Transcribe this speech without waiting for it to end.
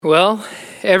Well,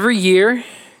 every year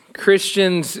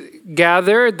Christians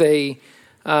gather, they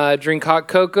drink hot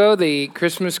cocoa, they eat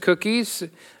Christmas cookies,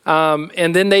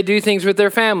 and then they do things with their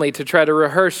family to try to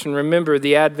rehearse and remember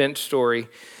the Advent story.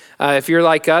 If you're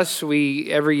like us,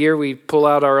 every year we pull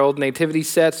out our old nativity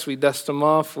sets, we dust them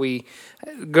off, we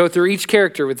go through each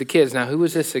character with the kids. Now, who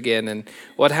was this again? And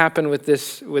what happened with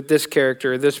this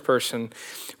character, this person?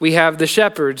 We have the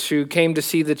shepherds who came to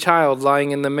see the child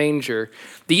lying in the manger,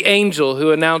 the angel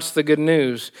who announced the good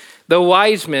news, the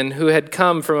wise men who had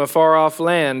come from a far-off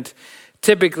land.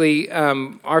 Typically,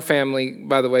 our family,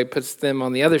 by the way, puts them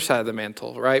on the other side of the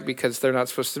mantle, right? Because they're not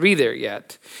supposed to be there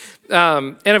yet.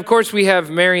 And of course, we have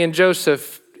Mary and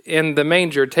Joseph in the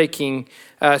manger taking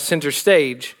center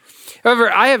stage.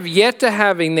 However, I have yet to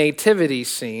have a nativity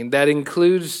scene that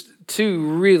includes two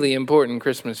really important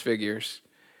Christmas figures,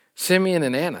 Simeon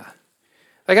and Anna.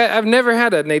 I've never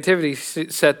had a nativity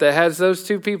set that has those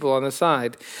two people on the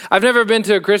side. I've never been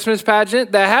to a Christmas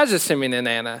pageant that has a Simeon and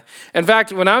Anna. In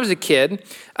fact, when I was a kid,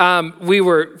 we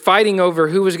were fighting over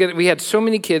we had so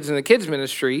many kids in the kids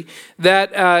ministry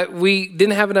that we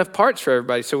didn't have enough parts for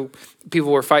everybody. So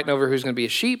people were fighting over who's going to be a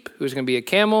sheep, who's going to be a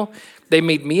camel. They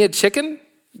made me a chicken.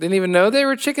 Didn't even know they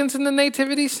were chickens in the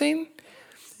nativity scene.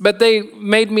 But they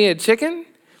made me a chicken.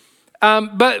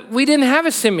 But we didn't have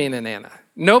a Simeon and Anna.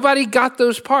 Nobody got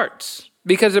those parts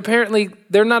because apparently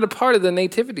they're not a part of the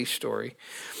nativity story.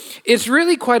 It's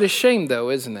really quite a shame, though,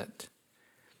 isn't it?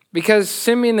 Because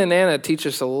Simeon and Anna teach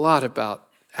us a lot about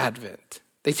Advent.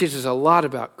 They teach us a lot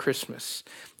about Christmas,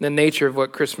 the nature of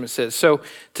what Christmas is. So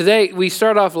today, we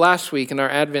start off last week in our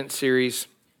Advent series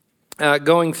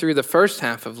going through the first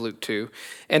half of Luke 2.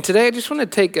 And today, I just want to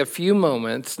take a few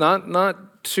moments, not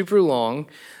super long,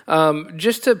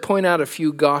 just to point out a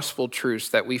few gospel truths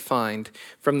that we find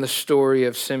from the story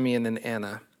of Simeon and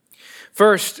Anna.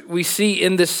 First, we see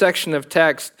in this section of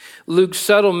text Luke's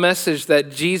subtle message that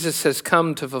Jesus has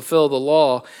come to fulfill the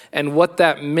law and what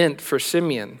that meant for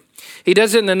Simeon. He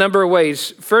does it in a number of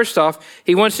ways. First off,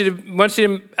 he wants you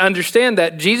to understand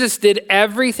that Jesus did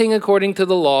everything according to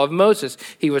the law of Moses.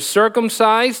 He was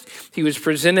circumcised. He was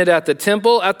presented at the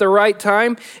temple at the right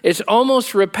time. It's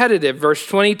almost repetitive. Verse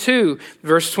 22,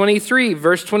 verse 23,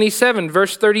 verse 27,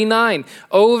 verse 39,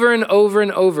 over and over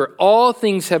and over. All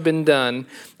things have been done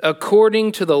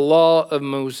according to the law of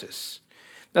Moses.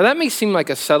 Now that may seem like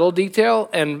a subtle detail,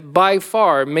 and by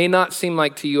far may not seem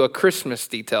like to you a Christmas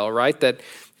detail, right? That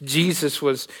Jesus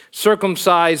was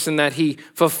circumcised and that he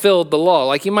fulfilled the law.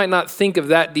 Like you might not think of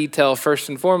that detail first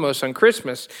and foremost on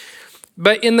Christmas.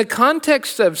 But in the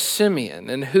context of Simeon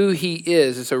and who he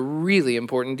is, it's a really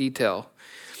important detail.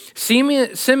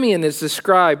 Simeon is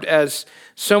described as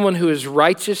someone who is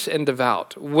righteous and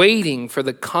devout, waiting for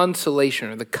the consolation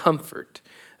or the comfort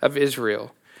of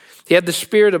Israel. He had the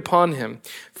Spirit upon him.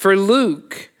 For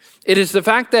Luke, it is the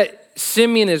fact that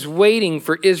Simeon is waiting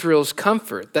for Israel's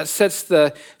comfort that sets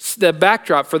the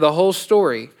backdrop for the whole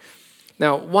story.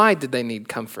 Now, why did they need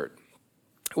comfort?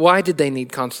 Why did they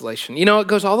need consolation? You know, it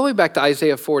goes all the way back to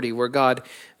Isaiah 40, where God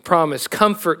promised,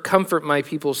 "Comfort, comfort my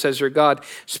people, says your God.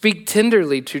 Speak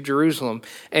tenderly to Jerusalem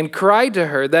and cry to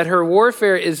her that her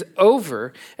warfare is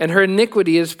over and her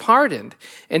iniquity is pardoned,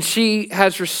 and she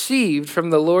has received from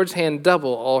the Lord's hand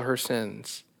double all her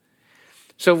sins."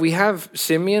 So we have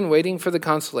Simeon waiting for the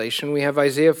consolation. We have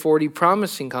Isaiah 40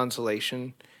 promising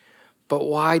consolation. But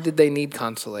why did they need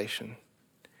consolation?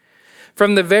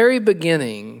 From the very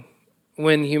beginning,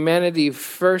 when humanity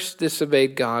first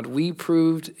disobeyed God, we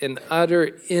proved an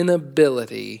utter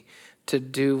inability to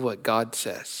do what God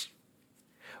says.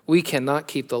 We cannot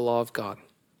keep the law of God.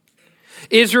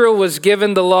 Israel was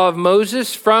given the law of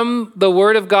Moses from the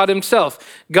word of God himself.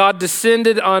 God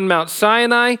descended on Mount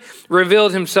Sinai,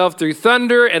 revealed himself through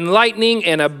thunder and lightning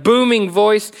and a booming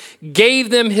voice, gave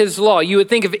them his law. You would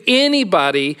think if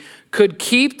anybody could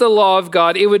keep the law of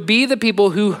God, it would be the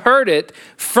people who heard it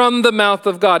from the mouth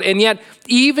of God. And yet,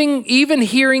 even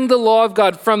hearing the law of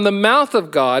God from the mouth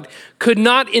of God could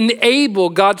not enable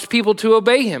God's people to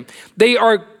obey him. They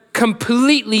are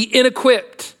completely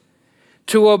inequipped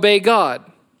to obey God.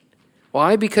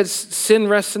 Why? Because sin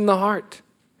rests in the heart.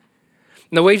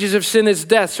 And the wages of sin is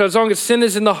death. So as long as sin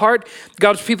is in the heart,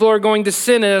 God's people are going to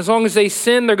sin. And as long as they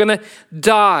sin, they're going to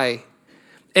die.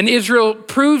 And Israel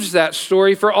proves that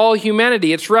story for all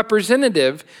humanity. It's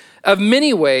representative in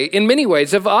many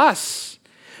ways of us.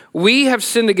 We have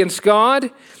sinned against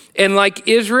God. And like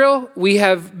Israel, we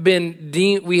have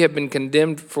been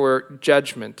condemned for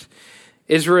judgment.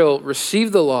 Israel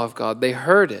received the law of God. They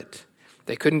heard it.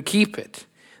 They couldn't keep it.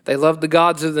 They loved the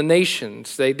gods of the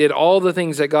nations. They did all the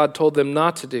things that God told them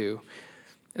not to do.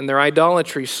 And their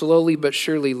idolatry slowly but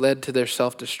surely led to their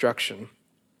self-destruction.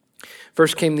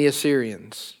 First came the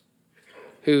Assyrians,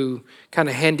 who kind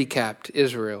of handicapped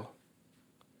Israel,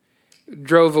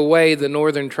 drove away the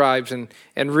northern tribes and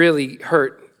really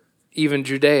hurt even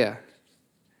Judea.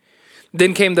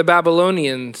 Then came the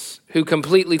Babylonians, who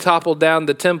completely toppled down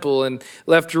the temple and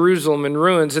left Jerusalem in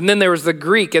ruins. And then there was the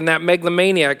Greek and that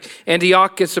megalomaniac,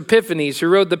 Antiochus Epiphanes, who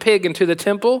rode the pig into the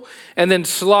temple and then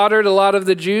slaughtered a lot of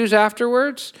the Jews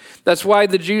afterwards. That's why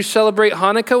the Jews celebrate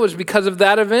Hanukkah, was because of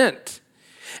that event.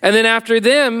 And then after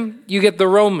them, you get the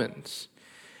Romans.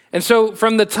 And so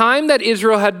from the time that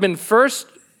Israel had been first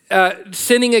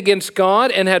sinning against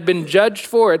God and had been judged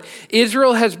for it,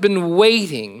 Israel has been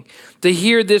waiting to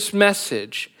hear this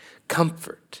message: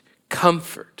 comfort,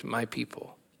 comfort my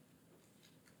people.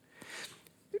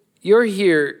 You're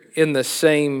here in the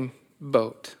same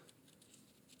boat.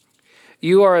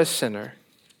 You are a sinner.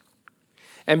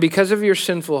 And because of your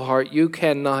sinful heart, you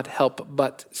cannot help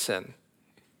but sin,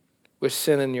 with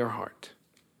sin in your heart.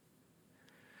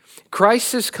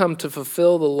 Christ has come to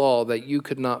fulfill the law that you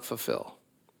could not fulfill.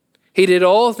 He did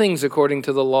all things according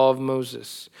to the law of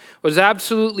Moses, was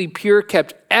absolutely pure,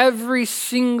 kept every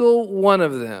single one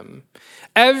of them.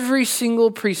 Every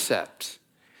single precept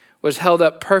was held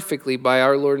up perfectly by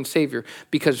our Lord and Savior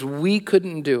because we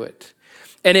couldn't do it.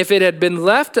 And if it had been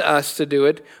left to us to do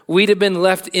it, we'd have been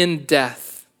left in death.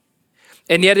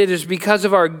 And yet it is because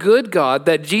of our good God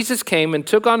that Jesus came and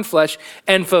took on flesh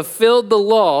and fulfilled the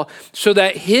law so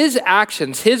that his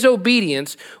actions, his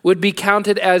obedience would be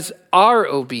counted as our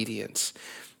obedience.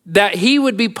 That he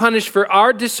would be punished for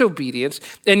our disobedience.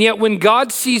 And yet when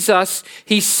God sees us,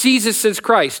 he sees us as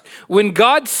Christ. When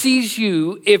God sees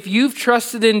you, if you've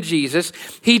trusted in Jesus,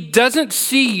 he doesn't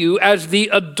see you as the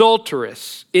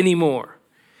adulteress anymore.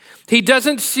 He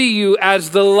doesn't see you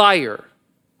as the liar.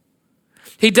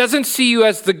 He doesn't see you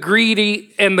as the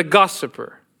greedy and the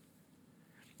gossiper.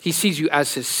 He sees you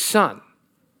as his son.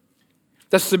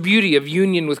 That's the beauty of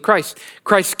union with Christ.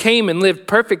 Christ came and lived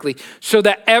perfectly so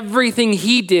that everything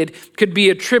he did could be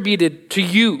attributed to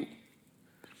you.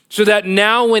 So that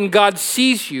now when God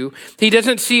sees you, he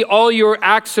doesn't see all your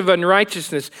acts of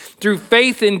unrighteousness. Through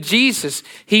faith in Jesus,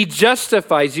 he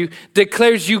justifies you,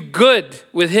 declares you good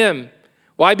with him.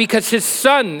 Why? Because his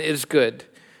son is good.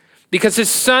 Because his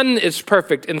son is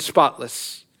perfect and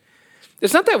spotless.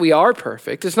 It's not that we are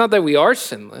perfect. It's not that we are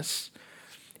sinless.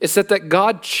 It's that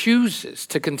God chooses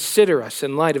to consider us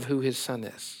in light of who his son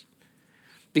is.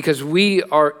 Because we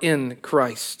are in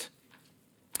Christ.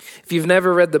 If you've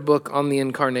never read the book On the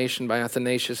Incarnation by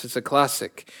Athanasius, it's a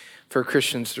classic for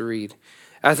Christians to read.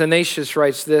 Athanasius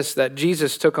writes this, that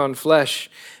Jesus took on flesh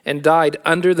and died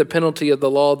under the penalty of the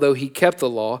law, though he kept the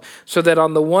law, so that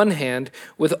on the one hand,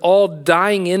 with all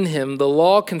dying in him, the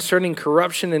law concerning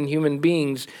corruption in human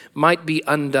beings might be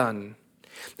undone.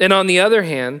 And on the other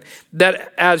hand,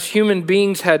 that as human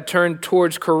beings had turned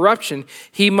towards corruption,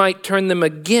 he might turn them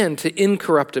again to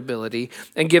incorruptibility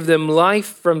and give them life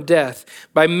from death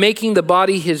by making the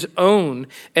body his own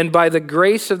and by the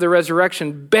grace of the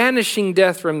resurrection, banishing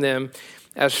death from them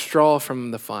as straw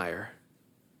from the fire.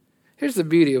 Here's the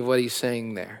beauty of what he's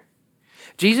saying there.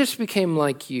 Jesus became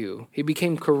like you. He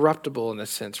became corruptible in a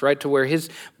sense, right? To where his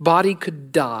body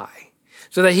could die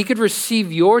so that he could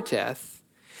receive your death.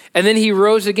 And then he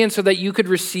rose again so that you could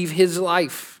receive his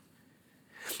life.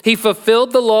 He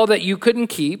fulfilled the law that you couldn't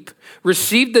keep,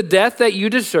 received the death that you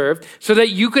deserved so that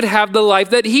you could have the life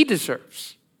that he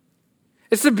deserves.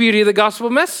 It's the beauty of the gospel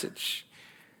message.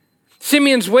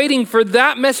 Simeon's waiting for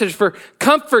that message, for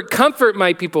comfort, comfort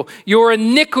my people. Your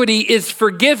iniquity is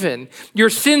forgiven.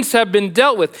 Your sins have been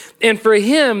dealt with. And for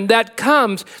him, that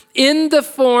comes in the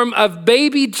form of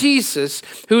baby Jesus,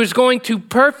 who is going to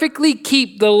perfectly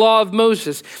keep the law of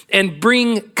Moses and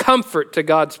bring comfort to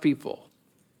God's people.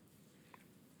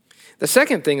 The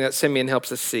second thing that Simeon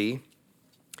helps us see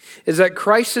is that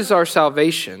Christ is our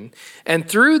salvation, and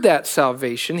through that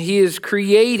salvation, he is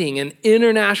creating an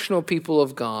international people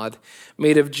of God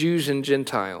made of Jews and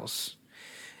Gentiles.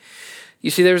 You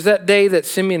see, there's that day that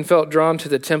Simeon felt drawn to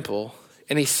the temple,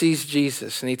 and he sees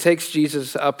Jesus, and he takes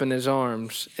Jesus up in his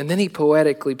arms, and then he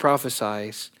poetically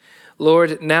prophesies,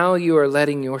 Lord, now you are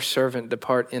letting your servant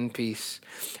depart in peace,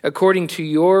 according to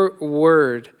your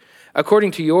word,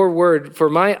 for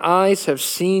my eyes have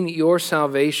seen your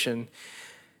salvation.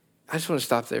 I just want to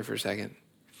stop there for a second.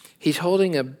 He's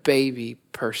holding a baby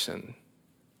person.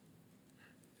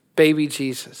 Baby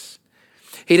Jesus.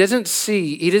 He doesn't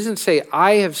say,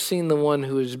 I have seen the one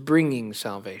who is bringing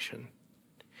salvation.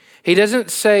 He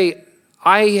doesn't say,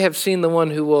 I have seen the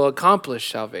one who will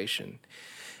accomplish salvation.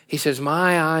 He says,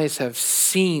 my eyes have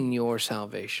seen your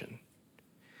salvation.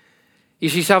 You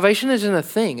see, salvation isn't a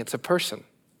thing, it's a person.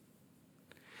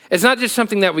 It's not just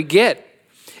something that we get.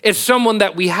 It's someone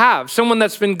that we have, someone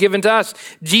that's been given to us.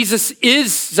 Jesus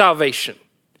is salvation.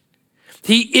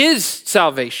 He is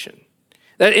salvation.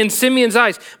 That in Simeon's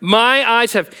eyes, my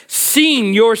eyes have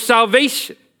seen your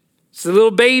salvation. It's the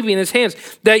little baby in his hands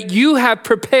that you have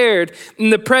prepared in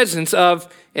the presence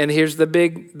of, and here's the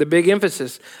big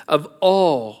emphasis, of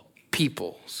all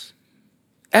peoples,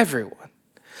 everyone.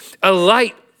 A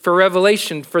light for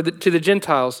revelation to the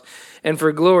Gentiles and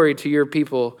for glory to your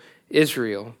people,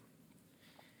 Israel.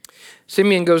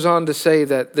 Simeon goes on to say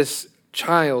that this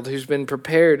child who's been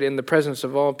prepared in the presence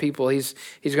of all people, he's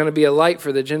going to be a light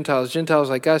for the Gentiles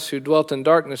like us who dwelt in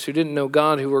darkness, who didn't know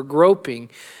God, who were groping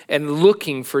and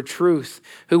looking for truth,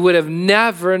 who would have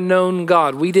never known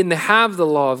God. We didn't have the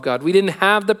law of God. We didn't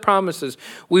have the promises.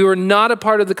 We were not a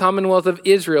part of the commonwealth of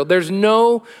Israel. There's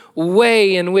no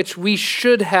way in which we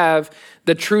should have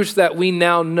the truths that we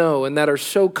now know and that are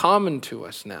so common to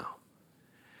us now.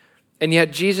 And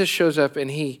yet Jesus shows up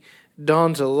and he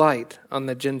dawns a light on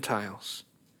the Gentiles.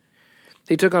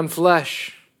 He took on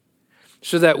flesh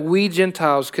so that we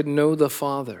Gentiles could know the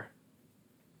Father,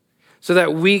 so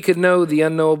that we could know the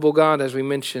unknowable God, as we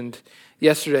mentioned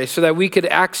yesterday, so that we could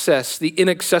access the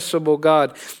inaccessible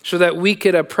God, so that we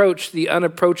could approach the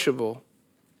unapproachable.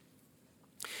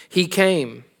 He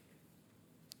came.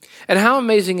 And how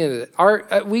amazing is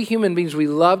it? We human beings, we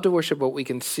love to worship what we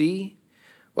can see,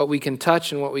 what we can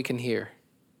touch, and what we can hear.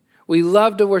 We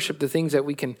love to worship the things that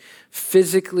we can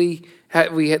physically,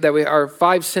 our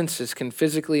five senses can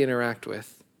physically interact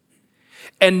with.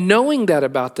 And knowing that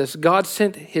about this, God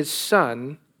sent his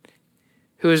Son,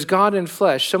 who is God in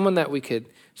flesh, someone that we could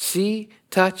see,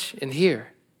 touch, and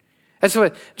hear. That's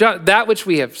what, John, that which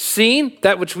we have seen,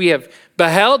 that which we have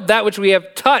beheld, that which we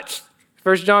have touched.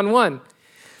 1 John 1.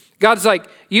 God's like,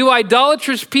 you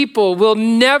idolatrous people will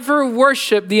never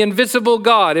worship the invisible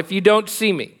God if you don't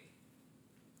see me.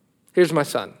 Here's my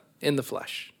Son in the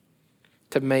flesh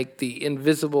to make the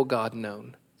invisible God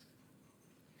known.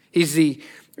 He's the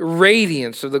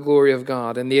radiance of the glory of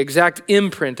God and the exact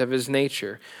imprint of his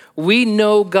nature. We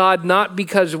know God not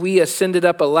because we ascended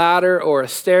up a ladder or a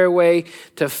stairway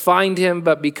to find him,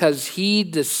 but because he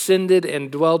descended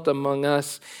and dwelt among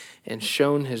us and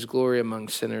shone his glory among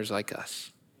sinners like us.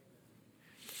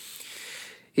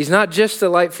 He's not just the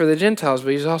light for the Gentiles,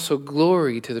 but he's also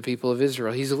glory to the people of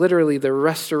Israel. He's literally the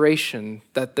restoration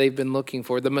that they've been looking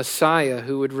for, the Messiah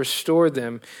who would restore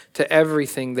them to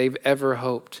everything they've ever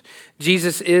hoped.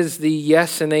 Jesus is the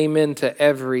yes and amen to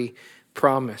every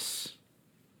promise.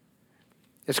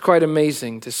 It's quite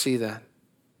amazing to see that.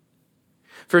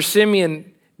 For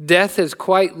Simeon, death has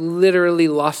quite literally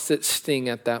lost its sting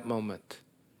at that moment.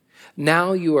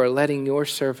 Now you are letting your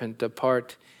servant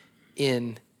depart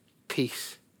in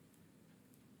peace.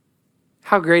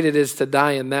 How great it is to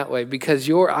die in that way, because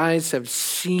your eyes have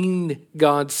seen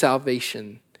God's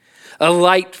salvation, a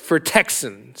light for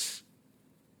Texans,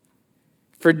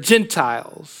 for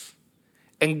Gentiles,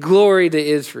 and glory to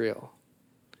Israel,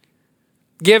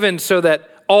 given so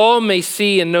that all may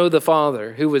see and know the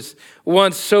Father who was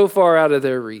once so far out of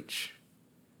their reach.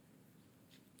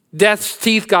 Death's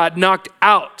teeth got knocked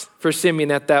out for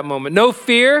Simeon at that moment. No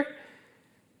fear.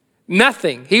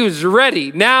 Nothing. He was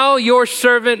ready. Now your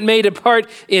servant may depart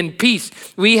in peace.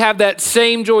 We have that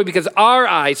same joy because our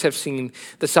eyes have seen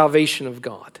the salvation of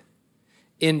God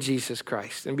in Jesus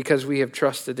Christ and because we have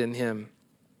trusted in him.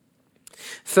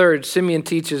 Third, Simeon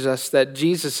teaches us that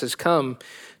Jesus has come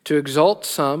to exalt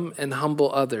some and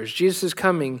humble others. Jesus'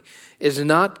 coming is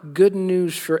not good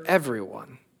news for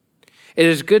everyone. It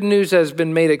is good news that has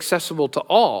been made accessible to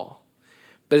all,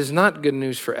 but it's not good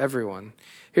news for everyone.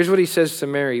 Here's what he says to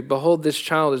Mary. Behold, this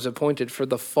child is appointed for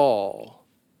the fall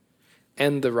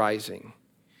and the rising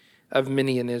of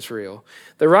many in Israel.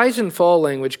 The rise and fall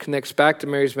language connects back to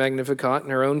Mary's Magnificat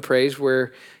and her own praise,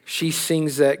 where she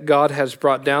sings that God has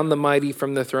brought down the mighty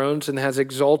from the thrones and has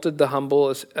exalted the humble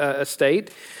estate.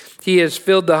 He has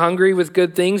filled the hungry with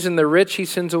good things, and the rich he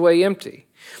sends away empty.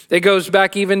 It goes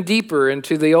back even deeper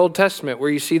into the Old Testament, where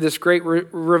you see this great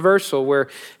reversal where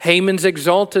Haman's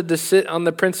exalted to sit on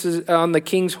the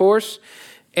king's horse,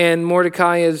 and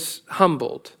Mordecai is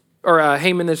humbled, or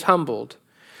Haman is humbled.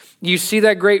 You see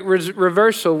that great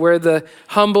reversal where the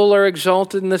humble are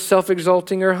exalted and the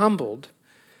self-exalting are humbled.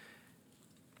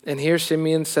 And here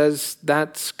Simeon says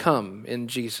that's come in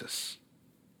Jesus.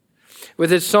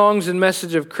 With its songs and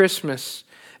message of Christmas,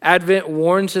 Advent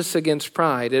warns us against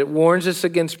pride. It warns us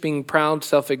against being proud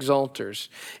self-exalters.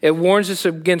 It warns us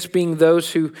against being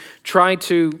those who try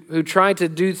to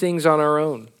do things on our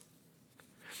own,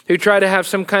 who try to have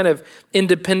some kind of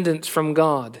independence from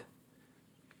God.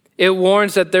 It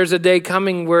warns that there's a day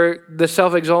coming where the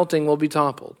self-exalting will be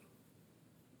toppled.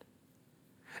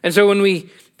 And so when we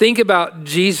think about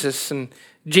Jesus and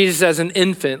Jesus as an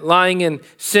infant lying in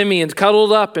Simeon's,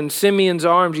 cuddled up in Simeon's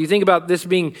arms, you think about this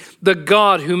being the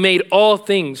God who made all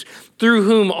things, through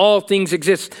whom all things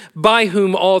exist, by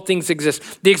whom all things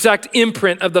exist, the exact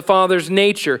imprint of the Father's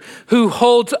nature, who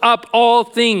holds up all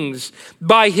things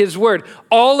by his word.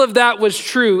 All of that was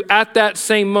true at that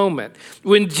same moment.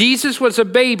 When Jesus was a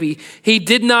baby, he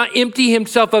did not empty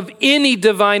himself of any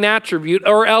divine attribute,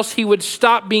 or else he would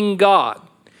stop being God.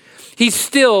 He's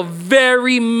still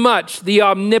very much the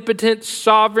omnipotent,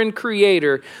 sovereign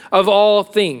creator of all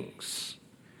things,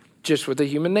 just with a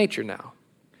human nature now.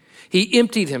 He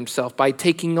emptied himself by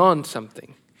taking on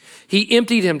something. He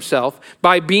emptied himself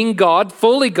by being God,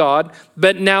 fully God,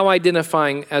 but now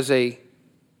identifying as a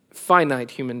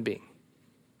finite human being.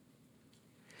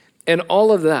 And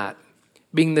all of that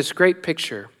being this great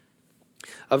picture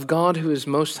of God who is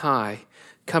most high,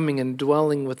 coming and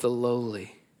dwelling with the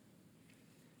lowly.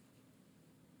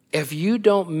 If you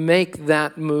don't make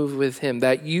that move with him,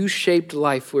 that U-shaped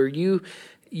life where you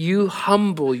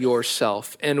humble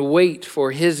yourself and wait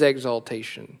for his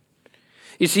exaltation.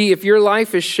 You see, if your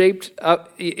life is shaped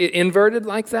up, inverted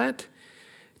like that,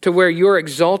 to where you're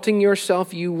exalting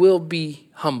yourself, you will be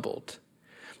humbled.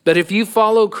 But if you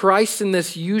follow Christ in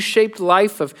this U-shaped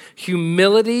life of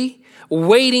humility,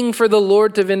 waiting for the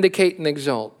Lord to vindicate and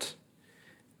exalt,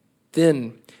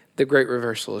 then the great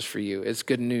reversal is for you. It's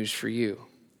good news for you.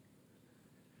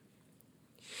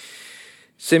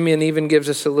 Simeon even gives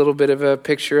us a little bit of a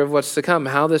picture of what's to come,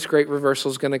 how this great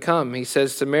reversal is going to come. He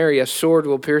says to Mary, a sword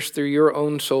will pierce through your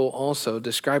own soul also,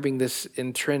 describing this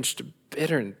entrenched,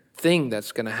 bitter thing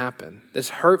that's going to happen, this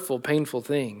hurtful, painful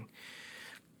thing.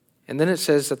 And then it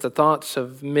says that the thoughts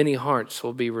of many hearts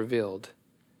will be revealed.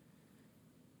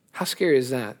 How scary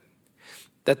is that?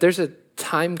 That there's a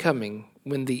time coming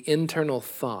when the internal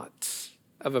thoughts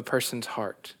of a person's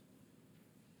heart,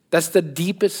 that's the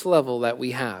deepest level that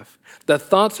we have. The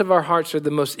thoughts of our hearts are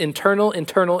the most internal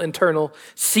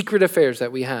secret affairs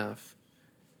that we have.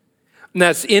 And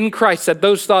that's in Christ that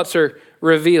those thoughts are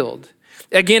revealed.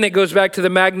 Again, it goes back to the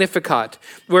Magnificat,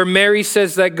 where Mary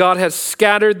says that God has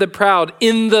scattered the proud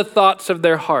in the thoughts of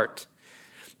their heart.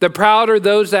 The proud are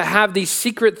those that have these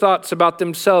secret thoughts about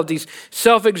themselves, these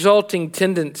self-exalting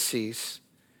tendencies.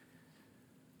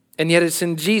 And yet it's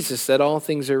in Jesus that all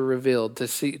things are revealed to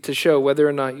show whether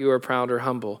or not you are proud or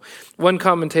humble. One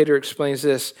commentator explains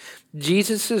this: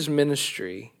 Jesus'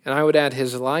 ministry, and I would add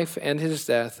his life and his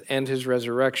death and his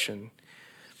resurrection,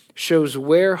 shows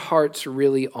where hearts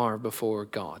really are before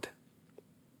God.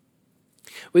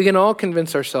 We can all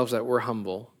convince ourselves that we're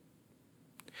humble.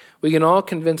 We can all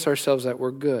convince ourselves that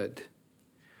we're good.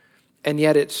 And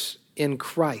yet it's in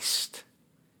Christ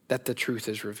that the truth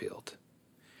is revealed.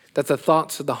 That the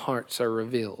thoughts of the hearts are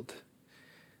revealed.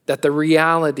 That the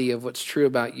reality of what's true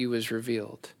about you is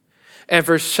revealed. And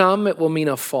for some, it will mean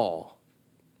a fall.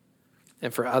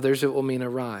 And for others, it will mean a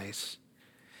rise.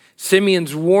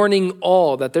 Simeon's warning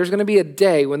all that there's going to be a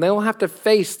day when they'll have to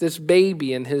face this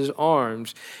baby in his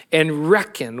arms and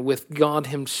reckon with God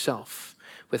himself,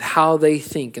 with how they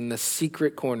think in the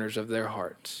secret corners of their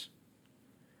hearts.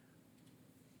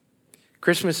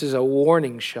 Christmas is a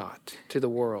warning shot to the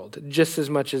world, just as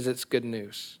much as it's good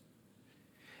news.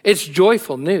 It's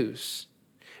joyful news.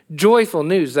 Joyful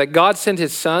news that God sent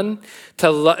his son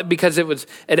because it was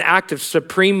an act of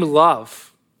supreme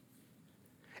love.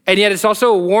 And yet it's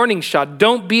also a warning shot.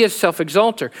 Don't be a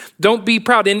self-exalter. Don't be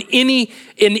proud in any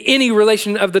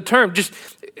relation of the term. Just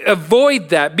avoid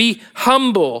that. Be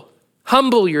humble.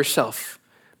 Humble yourself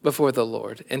before the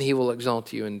Lord, and he will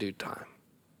exalt you in due time.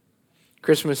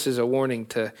 Christmas is a warning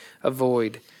to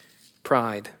avoid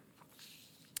pride.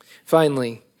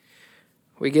 Finally,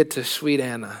 we get to sweet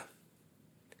Anna.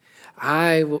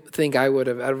 I think I would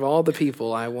have, out of all the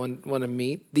people I want to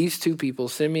meet, these two people,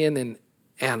 Simeon and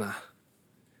Anna.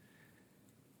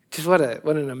 Just what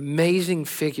an amazing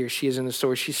figure she is in the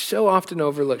story. She's so often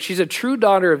overlooked. She's a true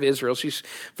daughter of Israel. She's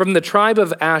from the tribe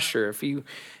of Asher. If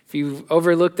you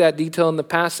overlooked that detail in the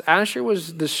past, Asher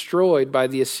was destroyed by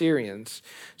the Assyrians.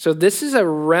 So this is a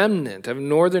remnant of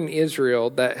northern Israel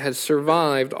that has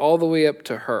survived all the way up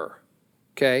to her.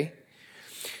 Okay?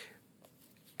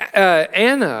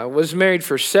 Anna was married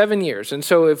for 7 years. And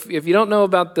so if you don't know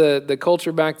about the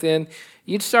culture back then,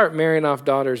 you'd start marrying off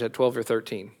daughters at 12 or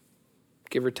 13.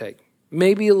 Give or take.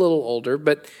 Maybe a little older,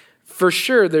 but for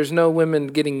sure there's no women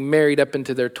getting married up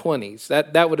into their 20s.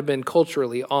 That would have been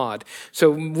culturally odd.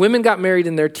 So women got married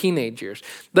in their teenage years.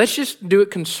 Let's just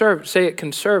say it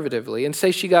conservatively and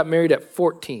say she got married at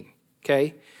 14,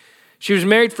 okay? She was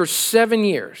married for 7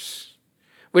 years,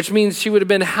 which means she would have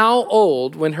been how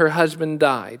old when her husband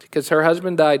died? Because her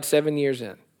husband died 7 years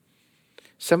in.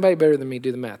 Somebody better than me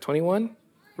do the math. 21,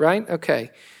 right? Okay.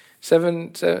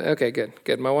 Seven, okay,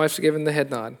 good. My wife's giving the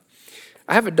head nod.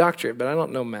 I have a doctorate, but I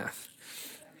don't know math.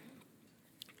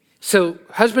 So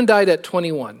husband died at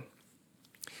 21.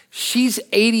 She's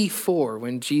 84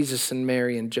 when Jesus and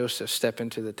Mary and Joseph step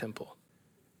into the temple.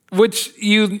 Which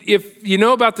if you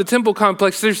know about the temple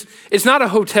complex, it's not a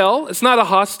hotel, it's not a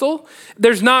hostel.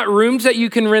 There's not rooms that you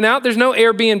can rent out. There's no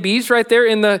Airbnbs right there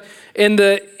in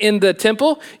the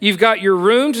temple. You've got your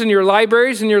rooms and your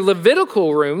libraries and your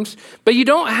Levitical rooms, but you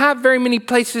don't have very many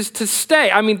places to stay.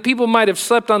 I mean, people might have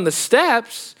slept on the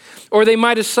steps, or they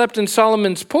might have slept in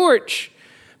Solomon's porch,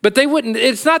 but they wouldn't.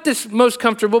 It's not this most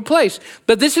comfortable place.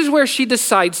 But this is where she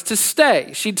decides to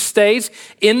stay. She stays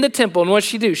in the temple, and what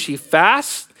she do? She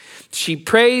fasts. She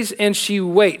prays and she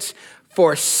waits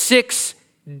for 6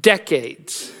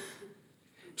 decades,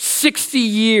 60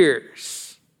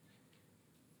 years.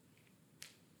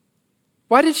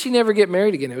 Why did she never get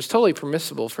married again? It was totally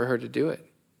permissible for her to do it.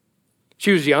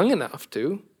 She was young enough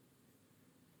to.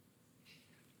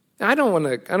 I don't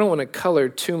want to color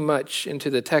too much into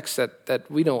the text that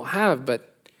we don't have,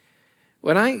 but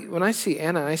when I see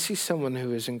Anna, I see someone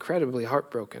who is incredibly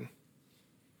heartbroken,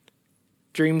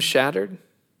 dreams shattered.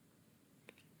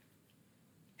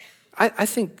 I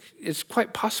think it's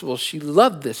quite possible she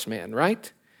loved this man,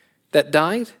 right? That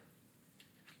died.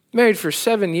 Married for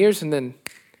 7 years and then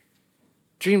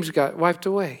dreams got wiped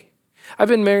away. I've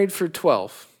been married for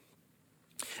 12.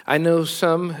 I know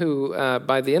some who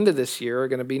by the end of this year are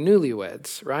going to be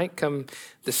newlyweds, right? Come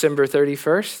December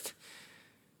 31st.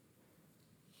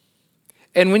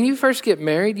 And when you first get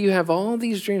married, you have all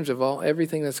these dreams of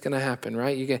everything that's going to happen,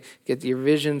 right? You get your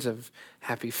visions of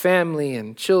happy family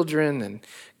and children and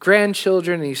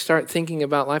grandchildren, and you start thinking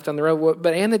about life down the road.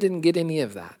 But Anna didn't get any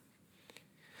of that.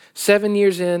 7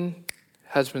 years in,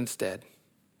 husband's dead.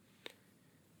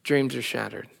 Dreams are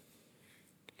shattered.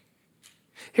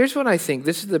 Here's what I think.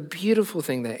 This is the beautiful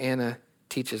thing that Anna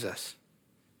teaches us.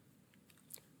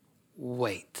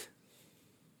 Wait.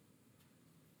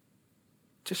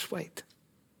 Just wait.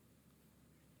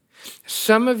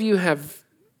 Some of you have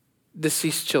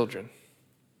deceased children.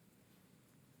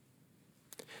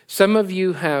 Some of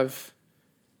you have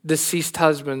deceased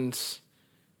husbands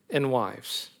and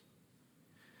wives.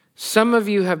 Some of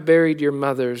you have buried your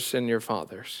mothers and your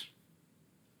fathers.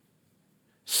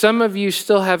 Some of you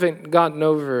still haven't gotten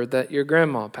over that your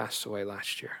grandma passed away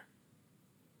last year.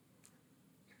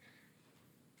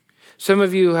 Some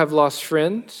of you have lost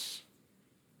friends.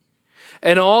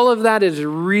 And all of that is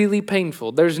really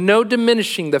painful. There's no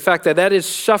diminishing the fact that is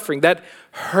suffering, that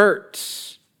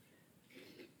hurts.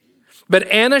 But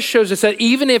Anna shows us that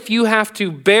even if you have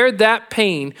to bear that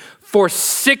pain for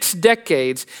 6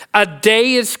 decades, a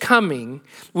day is coming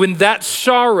when that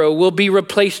sorrow will be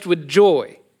replaced with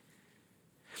joy.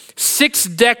 6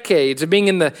 decades of being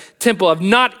in the temple, of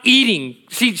not eating.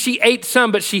 She ate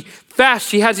some, but she fasts.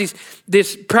 She has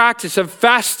this practice of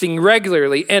fasting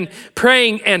regularly and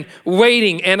praying and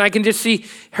waiting. And I can just see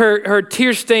her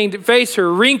tear-stained face,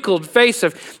 her wrinkled face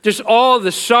of just all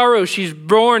the sorrow she's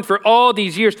borne for all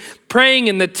these years, praying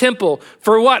in the temple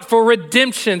for what? For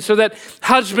redemption, so that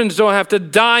husbands don't have to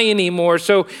die anymore,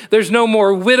 so there's no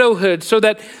more widowhood, so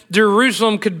that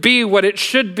Jerusalem could be what it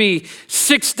should be.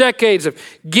 6 decades of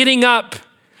getting up,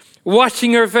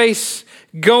 washing her face,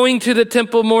 going to the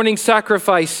temple morning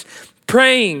sacrifice,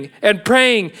 praying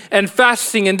and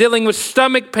fasting and dealing with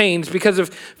stomach pains because of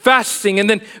fasting, and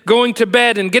then going to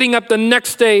bed and getting up the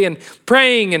next day and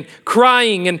praying and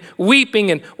crying and weeping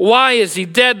and why is he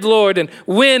dead, Lord? And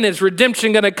when is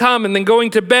redemption going to come? And then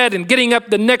going to bed and getting up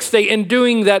the next day and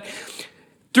doing that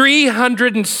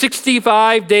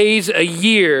 365 days a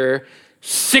year,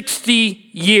 60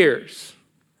 years.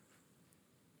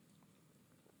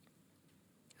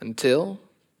 Until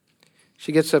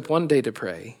she gets up one day to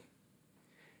pray,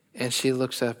 and she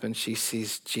looks up and she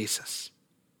sees Jesus.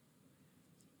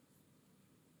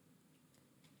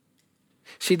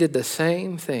 She did the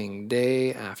same thing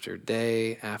day after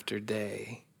day after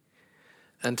day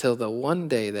until the one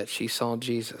day that she saw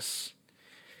Jesus.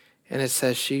 And it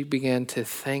says she began to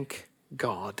thank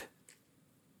God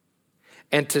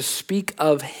and to speak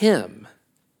of him,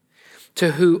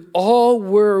 to who all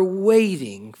were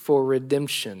waiting for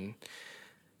redemption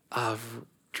of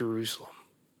Jerusalem.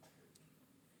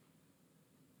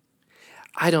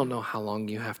 I don't know how long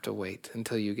you have to wait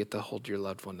until you get to hold your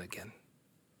loved one again.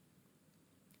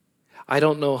 I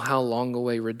don't know how long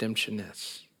away redemption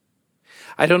is.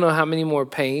 I don't know how many more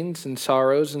pains and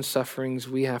sorrows and sufferings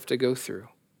we have to go through.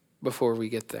 before we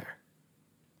get there.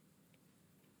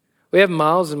 We have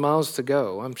miles and miles to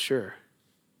go, I'm sure.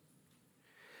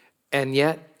 And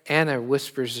yet, Anna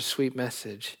whispers a sweet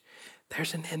message.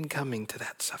 There's an end coming to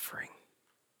that suffering.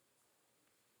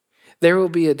 There will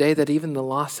be a day that even the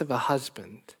loss of a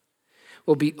husband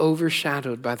will be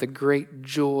overshadowed by the great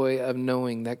joy of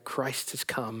knowing that Christ has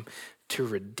come to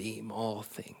redeem all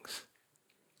things.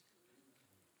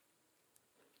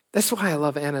 That's why I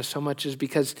love Anna so much, is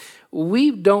because we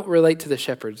don't relate to the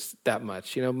shepherds that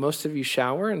much. You know, most of you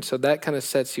shower, and so that kind of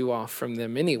sets you off from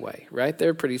them anyway, right?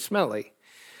 They're pretty smelly.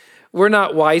 We're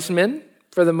not wise men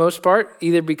for the most part,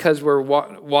 either because we're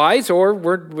wise or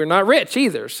we're not rich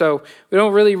either. So we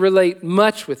don't really relate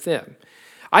much with them.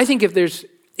 I think if there's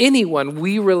anyone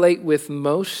we relate with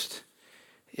most,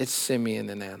 it's Simeon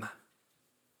and Anna.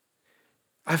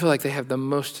 I feel like they have the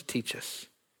most to teach us.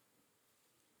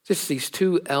 Just these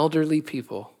two elderly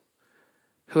people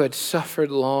who had suffered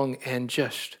long and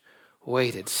just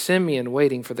waited. Simeon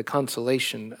waiting for the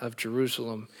consolation of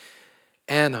Jerusalem.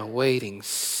 Anna waiting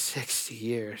 60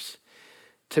 years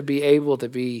to be able to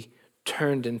be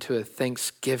turned into a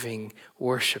Thanksgiving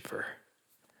worshiper.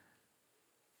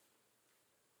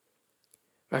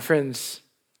 My friends,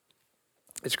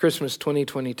 it's Christmas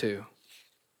 2022.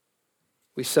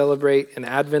 We celebrate an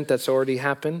Advent that's already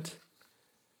happened.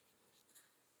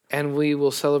 And we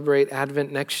will celebrate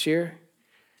Advent next year.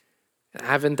 An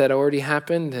Advent that already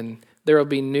happened, and there will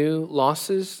be new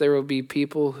losses. There will be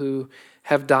people who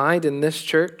have died in this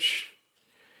church.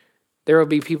 There will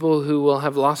be people who will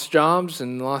have lost jobs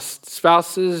and lost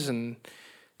spouses and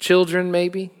children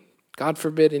maybe. God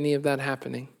forbid any of that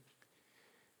happening.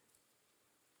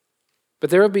 But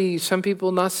there will be some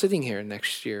people not sitting here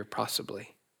next year,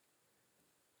 possibly.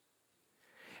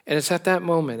 And it's at that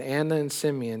moment, Anna and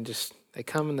Simeon they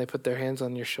come and they put their hands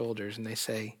on your shoulders and they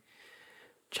say,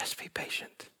 just be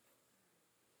patient.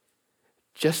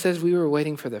 Just as we were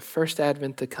waiting for the first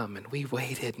Advent to come, and we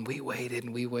waited and we waited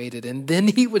and we waited, and then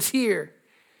he was here.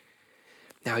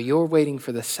 Now you're waiting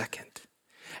for the second.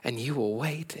 And you will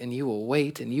wait and you will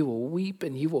wait and you will weep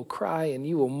and you will cry and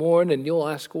you will mourn and you'll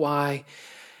ask why.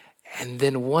 And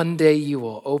then one day you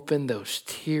will open those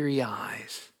teary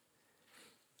eyes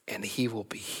and he will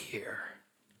be here.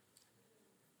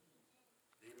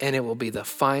 And it will be the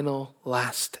final,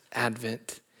 last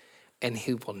Advent, and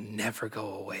he will never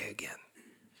go away again.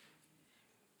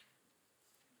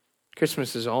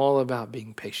 Christmas is all about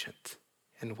being patient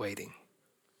and waiting.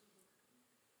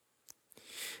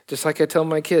 Just like I tell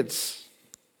my kids,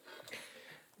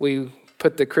 we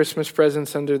put the Christmas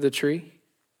presents under the tree.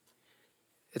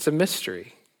 It's a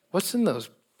mystery. What's in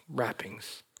those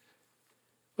wrappings?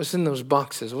 What's in those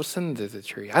boxes? What's under the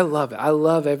tree? I love it. I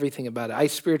love everything about it. I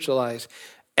spiritualize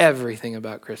everything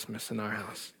about Christmas in our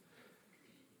house.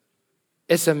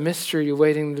 It's a mystery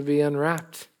waiting to be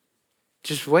unwrapped.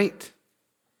 Just wait.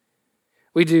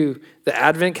 We do the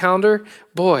Advent calendar.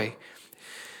 Boy,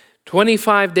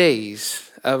 25 days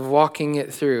of walking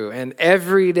it through, and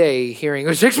every day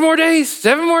hearing, 6 more days,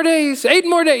 7 more days, 8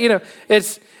 more days.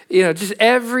 It's just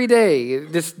every day,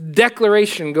 this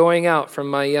declaration going out from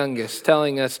my youngest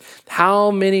telling us how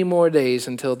many more days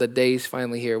until the day's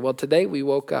finally here. Well, today we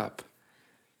woke up.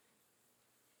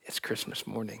 It's Christmas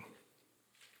morning.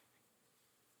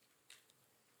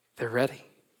 They're ready.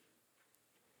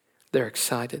 They're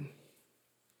excited.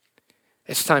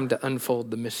 It's time to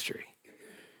unfold the mystery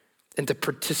and to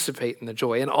participate in the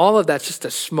joy. And all of that's just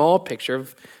a small picture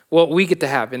of what we get to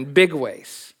have in big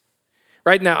ways.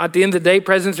 Right now, at the end of the day,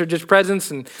 presents are just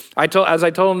presents. And as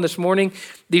I told them this morning,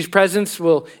 these presents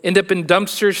will end up in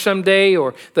dumpsters someday,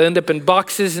 or they'll end up in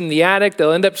boxes in the attic.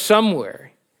 They'll end up somewhere.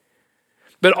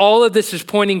 But all of this is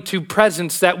pointing to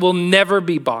presents that will never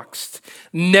be boxed,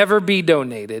 never be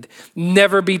donated,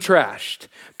 never be trashed.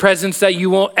 Presents that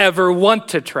you won't ever want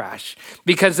to trash,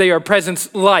 because they are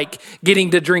presents like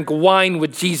getting to drink wine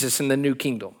with Jesus in the new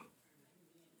kingdom.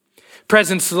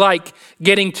 Presents like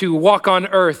getting to walk on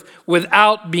earth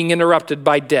without being interrupted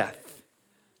by death.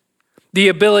 The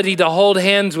ability to hold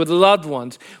hands with loved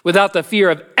ones without the fear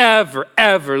of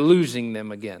ever losing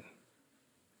them again.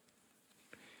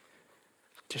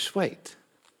 Just wait.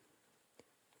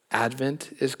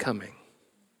 Advent is coming.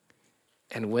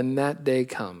 And when that day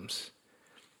comes,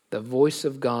 the voice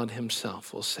of God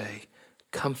himself will say,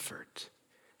 comfort,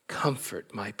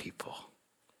 comfort my people.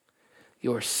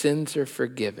 Your sins are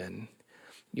forgiven,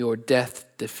 your death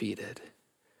defeated.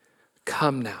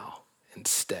 Come now and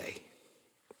stay.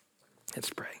 Let's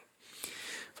pray.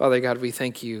 Father God, we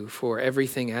thank you for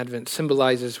everything Advent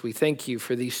symbolizes. We thank you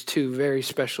for these two very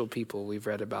special people we've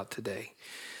read about today.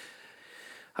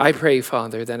 I pray,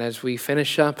 Father, that as we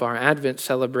finish up our Advent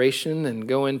celebration and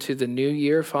go into the new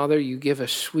year, Father, you give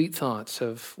us sweet thoughts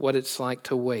of what it's like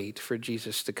to wait for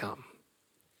Jesus to come.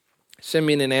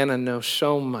 Simeon and Anna know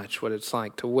so much what it's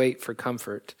like to wait for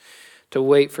comfort, to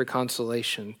wait for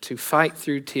consolation, to fight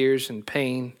through tears and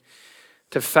pain,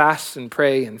 to fast and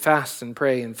pray and fast and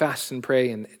pray and fast and pray,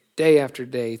 and day after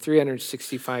day,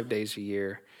 365 days a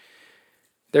year.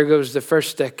 There goes the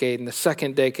first decade and the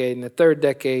second decade and the third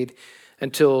decade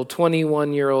until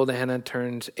 21-year-old Anna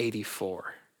turns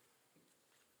 84.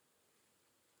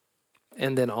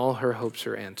 And then all her hopes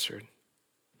are answered.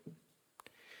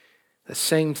 The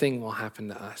same thing will happen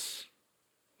to us.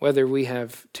 Whether we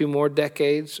have 2 more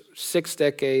decades, 6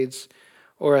 decades,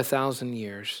 or 1,000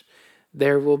 years,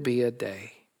 there will be a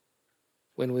day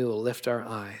when we will lift our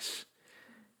eyes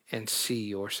and see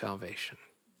your salvation.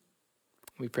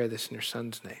 We pray this in your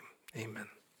Son's name. Amen.